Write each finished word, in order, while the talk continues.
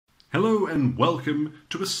Hello and welcome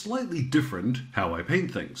to a slightly different How I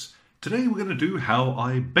Paint Things. Today we're going to do How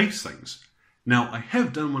I Base Things. Now, I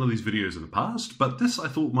have done one of these videos in the past, but this I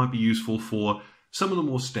thought might be useful for some of the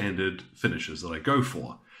more standard finishes that I go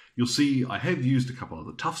for. You'll see I have used a couple of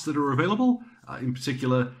the tufts that are available. In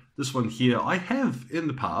particular, this one here I have in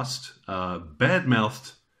the past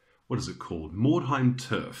bad-mouthed, what is it called? Mordheim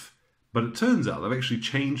Turf. But it turns out I've actually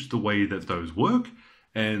changed the way that those work,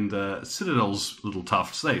 and Citadel's little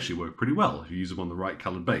tufts, they actually work pretty well if you use them on the right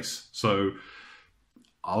coloured base. So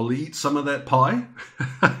I'll eat some of that pie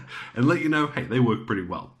and let you know, hey, they work pretty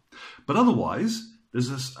well. But otherwise,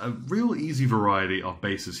 there's a real easy variety of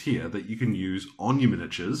bases here that you can use on your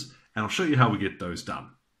miniatures, and I'll show you how we get those done.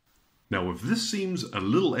 Now, if this seems a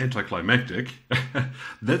little anticlimactic,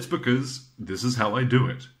 that's because this is how I do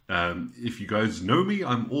it. If you guys know me,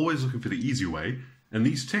 I'm always looking for the easy way, and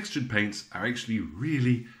these textured paints are actually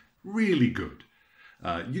really, really good.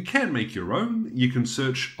 You can make your own. You can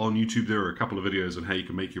search on YouTube. There are a couple of videos on how you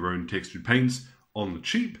can make your own textured paints on the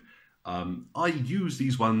cheap. I use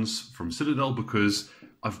these ones from Citadel because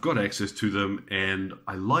I've got access to them, and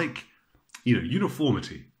I like,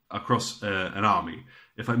 uniformity across an army.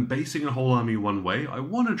 If I'm basing a whole army one way, I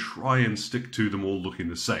want to try and stick to them all looking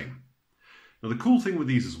the same. Now, the cool thing with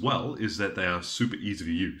these as well is that they are super easy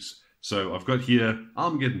to use. So I've got here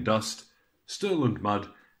Armageddon Dust, Sterling Mud,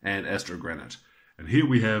 and Astro Granite. And here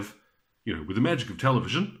we have, with the magic of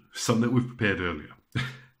television, some that we've prepared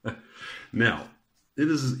earlier. Now, it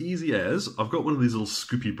is as easy as, I've got one of these little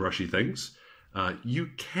scoopy brushy things. You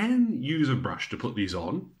can use a brush to put these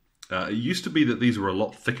on. It used to be that these were a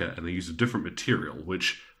lot thicker and they used a different material,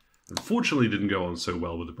 which unfortunately didn't go on so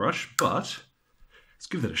well with the brush, but let's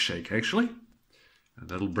give that a shake actually. And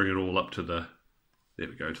that'll bring it all up to the, there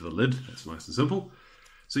we go, to the lid. That's nice and simple.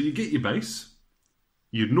 So you get your base.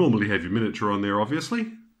 You'd normally have your miniature on there,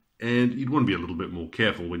 obviously, and you'd want to be a little bit more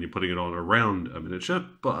careful when you're putting it on around a miniature,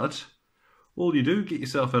 but all you do, get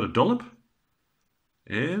yourself out a dollop,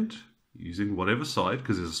 and using whatever side,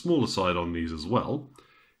 because there's a smaller side on these as well,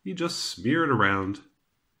 you just smear it around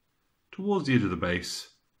towards the edge of the base,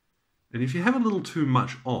 and if you have a little too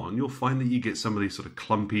much on, you'll find that you get some of these sort of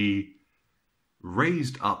clumpy,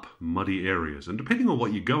 raised up muddy areas, and depending on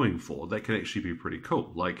what you're going for, that can actually be pretty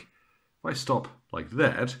cool. Like if I stop like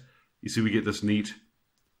that, you see we get this neat,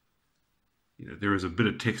 there is a bit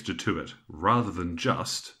of texture to it rather than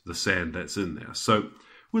just the sand that's in there. So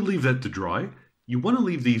we'll leave that to dry. You want to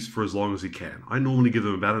leave these for as long as you can. I normally give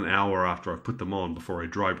them about an hour after I've put them on before I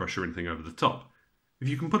dry brush or anything over the top. If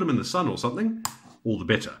you can put them in the sun or something, all the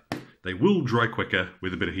better. They will dry quicker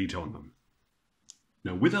with a bit of heat on them.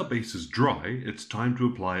 Now, with our bases dry, it's time to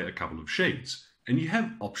apply a couple of shades. And you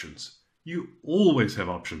have options. You always have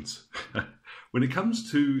options. When it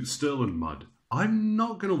comes to Sterling Mud, I'm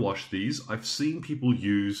not going to wash these. I've seen people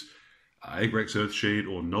use Agrax Earthshade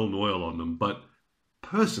or Nuln Oil on them, but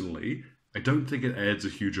personally, I don't think it adds a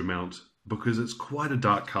huge amount because it's quite a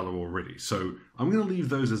dark color already. So I'm going to leave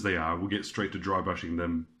those as they are. We'll get straight to dry brushing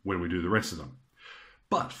them when we do the rest of them.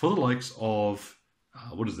 But for the likes of,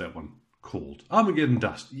 what is that one called? Armageddon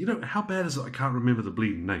Dust. How bad is it? I can't remember the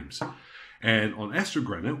bleeding names. And on Astro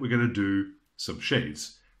Granite, we're going to do some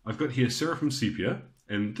shades. I've got here Seraphim Sepia,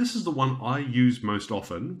 and this is the one I use most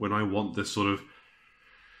often when I want this sort of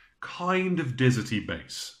kind of deserty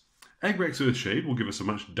base. Agrax Earthshade will give us a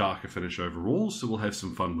much darker finish overall, so we'll have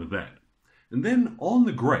some fun with that. And then on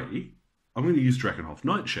the grey, I'm going to use Drakenhof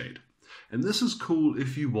Nightshade. And this is cool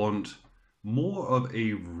if you want more of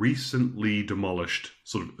a recently demolished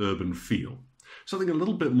sort of urban feel. Something a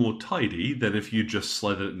little bit more tidy than if you just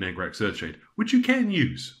slathered it in Agrax Earthshade, which you can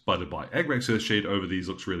use, by the by. Agrax Earthshade over these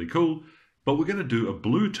looks really cool, but we're going to do a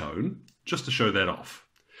blue tone just to show that off.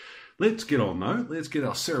 Let's get on though. Let's get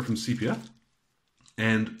our Seraphim Sepia,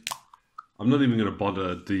 and I'm not even going to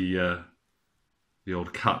bother the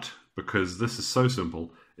old cut because this is so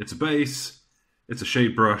simple. It's a base, it's a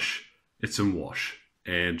shade brush, it's some wash,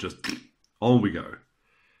 and just on we go.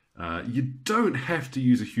 You don't have to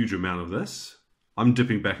use a huge amount of this. I'm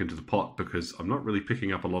dipping back into the pot because I'm not really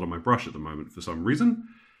picking up a lot of my brush at the moment for some reason.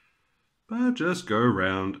 But just go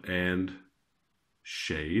around and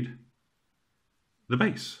shade the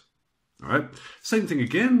base. Alright, same thing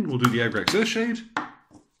again. We'll do the Agrax Earthshade.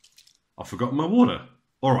 I've forgotten my water.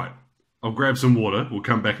 Alright, I'll grab some water. We'll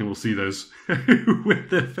come back and we'll see those when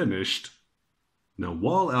they're finished. Now,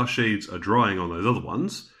 while our shades are drying on those other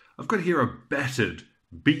ones, I've got here a battered,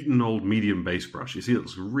 beaten old medium base brush. You see, it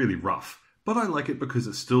looks really rough. But I like it because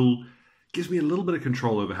it still gives me a little bit of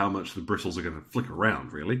control over how much the bristles are going to flick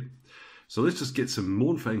around, really. So let's just get some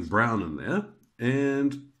Mornfang Brown in there,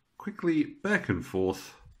 and quickly back and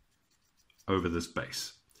forth over this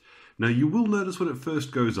base. Now you will notice when it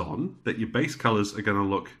first goes on that your base colors are going to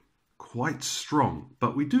look quite strong,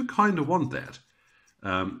 but we do kind of want that.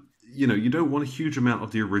 You know, you don't want a huge amount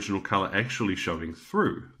of the original color actually showing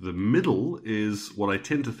through. The middle is what I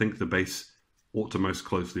tend to think the base ought to most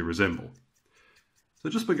closely resemble. So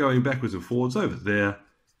just by going backwards and forwards over there,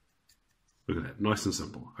 look at that, nice and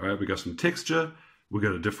simple. All right, we got some texture, we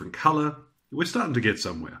got a different color. We're starting to get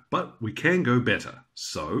somewhere, but we can go better.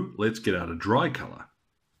 So let's get out a dry color.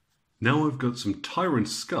 Now I've got some Tyrant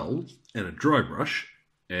Skull and a dry brush,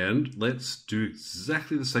 and let's do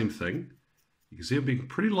exactly the same thing. You can see I'm being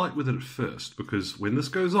pretty light with it at first, because when this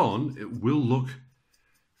goes on, it will look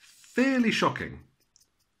fairly shocking.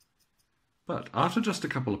 But after just a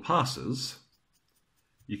couple of passes,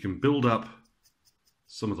 you can build up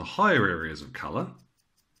some of the higher areas of color.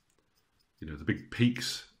 You know, the big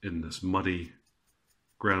peaks in this muddy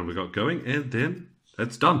ground we got going, and then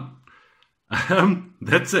that's done.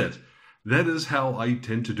 That's it. That is how I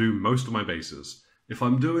tend to do most of my bases. If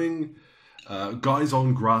I'm doing guys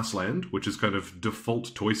on grassland, which is kind of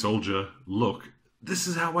default toy soldier look, this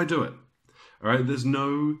is how I do it. All right, there's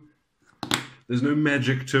no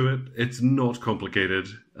magic to it. It's not complicated.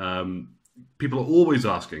 People are always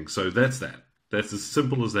asking, so that's that. That's as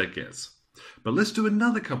simple as that gets. But let's do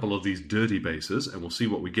another couple of these dirty bases and we'll see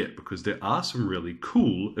what we get, because there are some really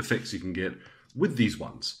cool effects you can get with these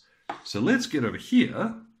ones. So let's get over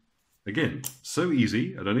here. Again, so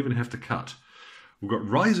easy, I don't even have to cut. We've got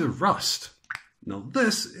Riser Rust. Now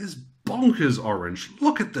this is bonkers orange.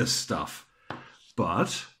 Look at this stuff.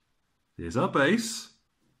 But there's our base.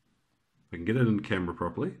 If I can get it in the camera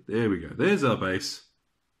properly. There we go. There's our base.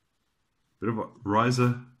 Bit of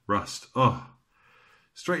Riser Rust. Oh,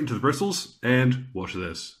 straight into the bristles, and watch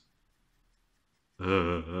this.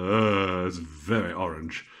 It's very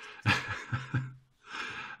orange.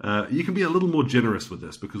 You can be a little more generous with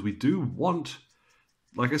this, because we do want,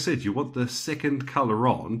 like I said, you want the second color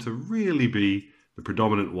on to really be the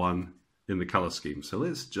predominant one in the color scheme. So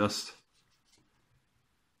let's just...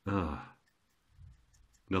 Now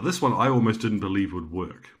this one I almost didn't believe would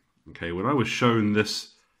work. Okay, when I was shown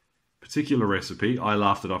this particular recipe, I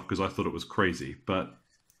laughed it off because I thought it was crazy, but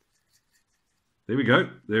there we go.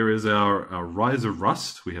 There is our Riser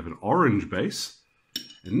Rust. We have an orange base.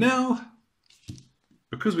 And now,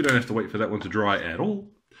 because we don't have to wait for that one to dry at all,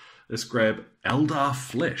 let's grab Eldar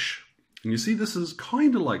Flesh. And you see this is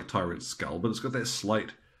kind of like Tyrant Skull, but it's got that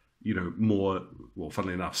slight, you know, more, well,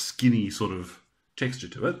 funnily enough, skinny sort of texture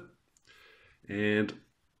to it. And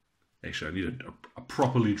actually, I need a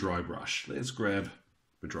properly dry brush. Let's grab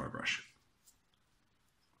a dry brush.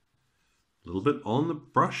 A little bit on the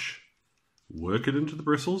brush. Work it into the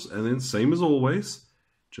bristles, and then same as always,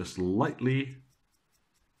 just lightly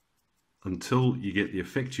until you get the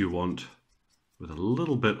effect you want, with a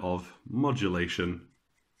little bit of modulation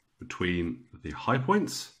between the high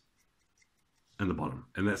points and the bottom,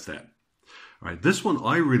 and that's that. All right, this one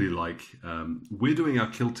I really like. We're doing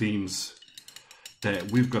our kill teams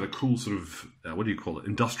that we've got a cool sort of, what do you call it,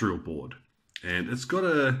 industrial board, and it's got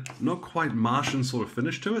a not quite Martian sort of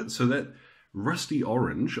finish to it, so that rusty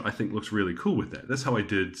orange, I think, looks really cool with that. That's how I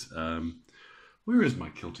did... where is my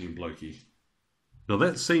kill team blokey? Now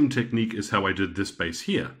that same technique is how I did this base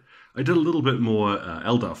here. I did a little bit more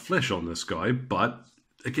Eldar Flesh on this guy, but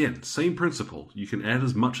again, same principle. You can add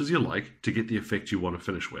as much as you like to get the effect you want to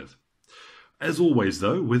finish with. As always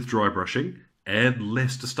though, with dry brushing, add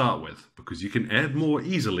less to start with, because you can add more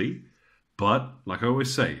easily, but like I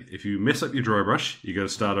always say, if you mess up your dry brush, you got to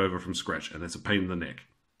start over from scratch, and that's a pain in the neck.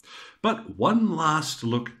 But one last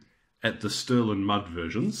look at the Sterling Mud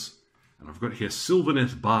versions, and I've got here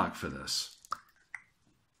Sylvaneth Bark for this.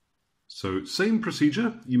 So same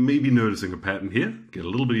procedure, you may be noticing a pattern here. Get a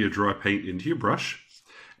little bit of your dry paint into your brush.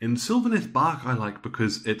 And Sylvaneth Bark I like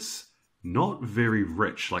because it's not very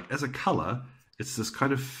rich. Like as a colour, it's this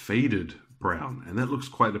kind of faded brown, and that looks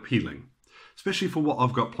quite appealing. Especially for what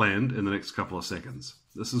I've got planned in the next couple of seconds.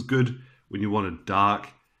 This is good when you want a dark,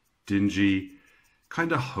 dingy,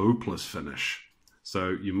 kind of hopeless finish. So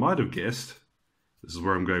you might have guessed, this is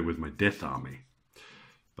where I'm going with my Death Army.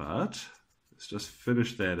 But let's just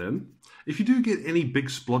finish that in. If you do get any big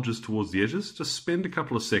splodges towards the edges, just spend a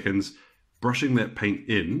couple of seconds brushing that paint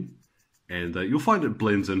in, and you'll find it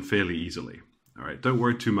blends in fairly easily. All right, don't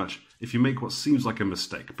worry too much if you make what seems like a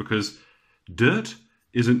mistake, because dirt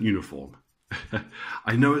isn't uniform.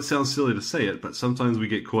 I know it sounds silly to say it, but sometimes we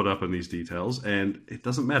get caught up in these details, and it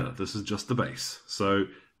doesn't matter. This is just the base. So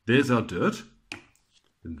there's our dirt.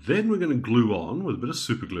 And then we're going to glue on with a bit of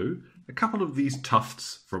super glue a couple of these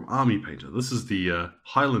tufts from Army Painter. This is the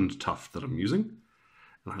Highland tuft that I'm using.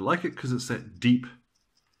 And I like it because it's that deep,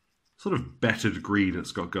 sort of battered green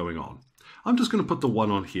it's got going on. I'm just going to put the one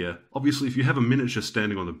on here. Obviously, if you have a miniature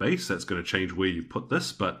standing on the base, that's going to change where you put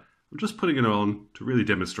this, but I'm just putting it on to really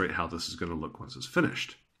demonstrate how this is going to look once it's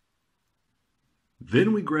finished.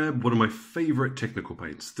 Then we grab one of my favorite technical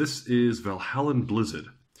paints. This is Valhallan Blizzard,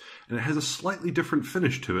 and it has a slightly different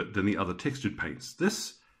finish to it than the other textured paints.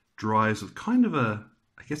 This dries with kind of a,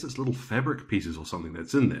 I guess it's little fabric pieces or something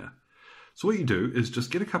that's in there. So what you do is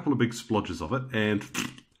just get a couple of big splodges of it, and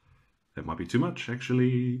that might be too much,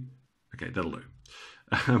 actually. Okay, that'll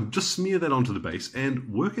do. Just smear that onto the base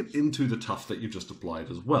and work it into the tuft that you've just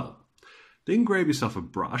applied as well. Then grab yourself a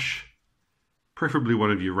brush, preferably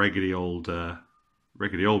one of your raggedy old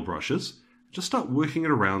brushes. Just start working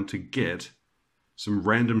it around to get some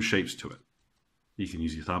random shapes to it. You can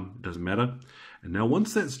use your thumb, it doesn't matter. And now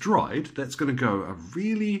once that's dried, that's going to go a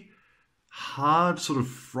really hard sort of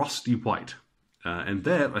frosty white. And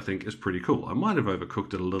that, I think, is pretty cool. I might have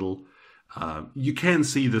overcooked it a little. You can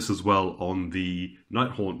see this as well on the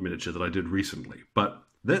Nighthaunt miniature that I did recently, but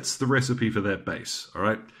that's the recipe for that base, all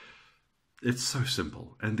right? It's so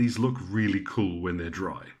simple, and these look really cool when they're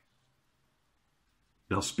dry.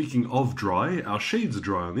 Now, speaking of dry, our shades are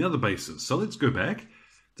dry on the other bases, so let's go back.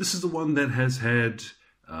 This is the one that has had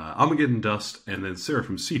Armageddon Dust and then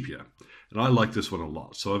Seraphim Sepia, and I like this one a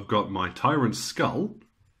lot. So I've got my Tyrant Skull,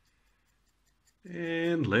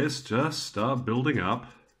 and let's just start building up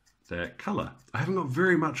that colour. I haven't got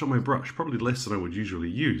very much on my brush, probably less than I would usually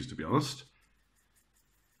use, to be honest.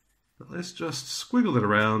 But let's just squiggle it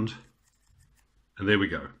around, and there we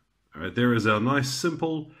go. All right, there is our nice,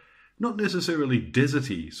 simple, not necessarily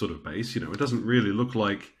deserty sort of base. You know, it doesn't really look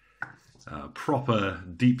like proper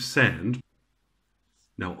deep sand.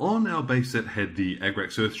 Now, on our base that had the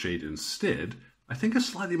Agrax Earthshade instead, I think a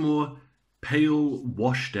slightly more pale,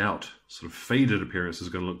 washed out, sort of faded appearance is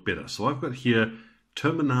going to look better. So I've got here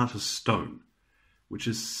Terminatus Stone, which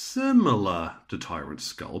is similar to Tyrant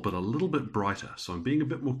Skull, but a little bit brighter. So I'm being a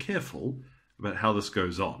bit more careful about how this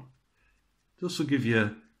goes on. This will give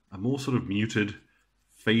you a more sort of muted,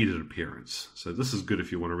 faded appearance. So this is good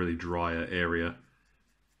if you want a really drier area.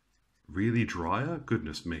 Really drier?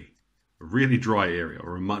 Goodness me. A really dry area,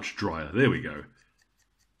 or a much drier. There we go.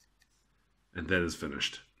 And that is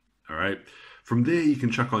finished. All right. From there, you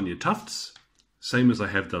can chuck on your tufts, same as I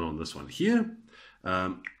have done on this one here.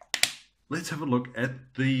 Let's have a look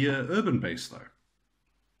at the urban base though.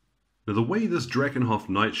 Now the way this Drakenhof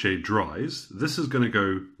Nightshade dries, this is going to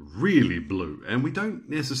go really blue, and we don't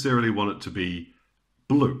necessarily want it to be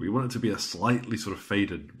blue. We want it to be a slightly sort of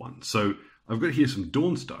faded one. So I've got here some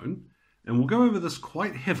Dawnstone, and we'll go over this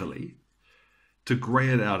quite heavily to grey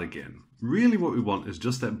it out again. Really what we want is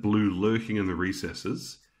just that blue lurking in the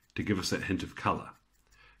recesses to give us that hint of colour.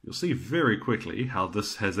 You'll see very quickly how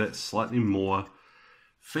this has that slightly more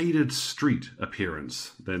faded street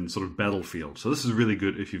appearance than sort of battlefield. So this is really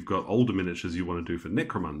good if you've got older miniatures you want to do for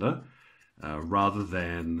Necromunda, rather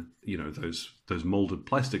than, you know, those molded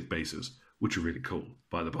plastic bases, which are really cool,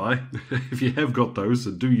 by the by. If you have got those,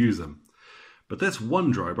 so do use them. But that's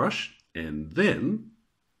one dry brush, and then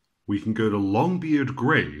we can go to Longbeard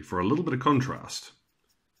Grey for a little bit of contrast.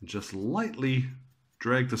 Just lightly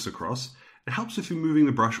drag this across. It helps if you're moving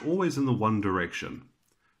the brush always in the one direction.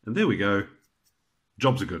 And there we go.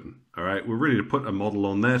 Job's a good one. All right, we're ready to put a model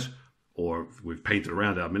on that, or we've painted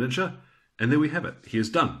around our miniature, and there we have it. Here's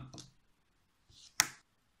done.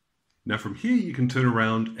 Now from here you can turn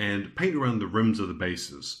around and paint around the rims of the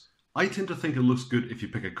bases. I tend to think it looks good if you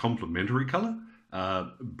pick a complementary color,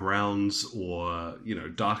 browns or, you know,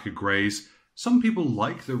 darker grays. Some people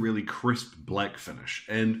like the really crisp black finish,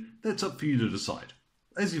 and that's up for you to decide.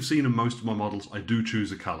 As you've seen in most of my models, I do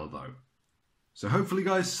choose a color though. So hopefully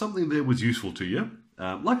guys, something there was useful to you.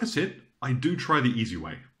 Like I said, I do try the easy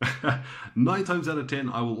way. 9 times out of 10,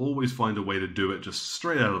 I will always find a way to do it just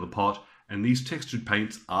straight out of the pot, and these textured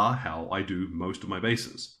paints are how I do most of my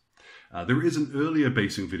bases. There is an earlier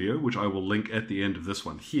basing video, which I will link at the end of this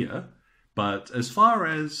one here, but as far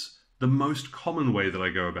as the most common way that I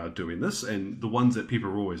go about doing this, and the ones that people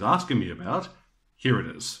are always asking me about, here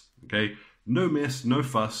it is, okay? No mess, no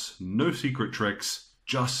fuss, no secret tricks,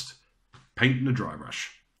 just paint in a dry brush,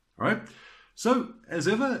 all right? So, as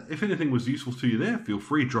ever, if anything was useful to you there, feel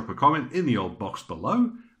free to drop a comment in the old box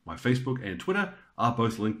below. My Facebook and Twitter are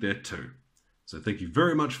both linked there too. So thank you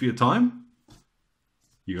very much for your time.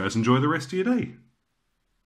 You guys enjoy the rest of your day.